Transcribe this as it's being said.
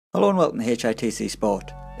Hello and welcome to HITC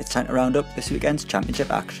Sport. It's time to round up this weekend's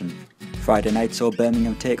championship action. Friday night saw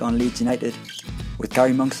Birmingham take on Leeds United, with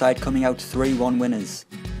Gary Monk's side coming out 3-1 winners,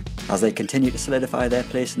 as they continue to solidify their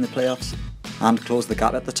place in the playoffs and close the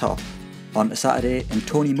gap at the top. On to Saturday, and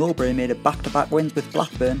Tony Mowbray made it back-to-back wins with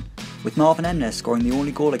Blackburn, with Marvin Emner scoring the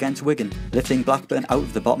only goal against Wigan, lifting Blackburn out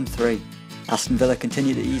of the bottom three. Aston Villa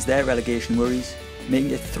continue to ease their relegation worries,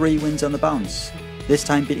 making it 3 wins on the bounce, this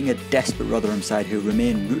time beating a desperate Rotherham side who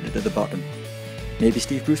remain rooted at the bottom. Maybe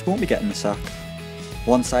Steve Bruce won't be getting the sack.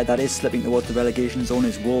 One side that is slipping towards the relegation zone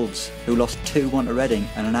is Wolves, who lost 2-1 to Reading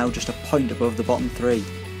and are now just a point above the bottom 3.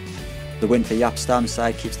 The win for Jaap Stam's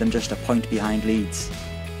side keeps them just a point behind Leeds.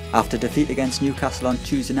 After defeat against Newcastle on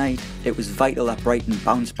Tuesday night, it was vital that Brighton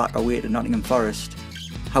bounced back away to Nottingham Forest.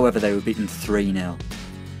 However, they were beaten 3-0.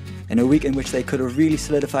 In a week in which they could have really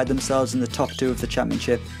solidified themselves in the top 2 of the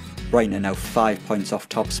championship, Brighton are now 5 points off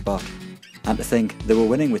top spot. And to think they were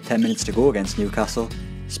winning with 10 minutes to go against Newcastle.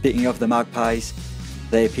 Speaking of the Magpies,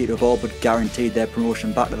 they appear to have all but guaranteed their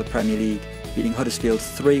promotion back to the Premier League, beating Huddersfield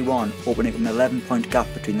 3-1, opening an 11-point gap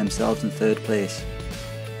between themselves and 3rd place.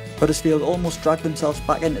 Huddersfield almost dragged themselves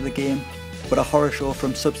back into the game, but a horror show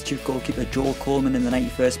from substitute goalkeeper Joel Coleman in the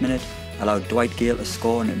 91st minute allowed Dwight Gale to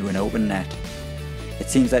score into an open net. It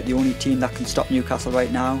seems like the only team that can stop Newcastle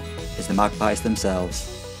right now is the Magpies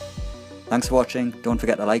themselves. Thanks for watching, don't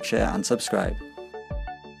forget to like, share and subscribe.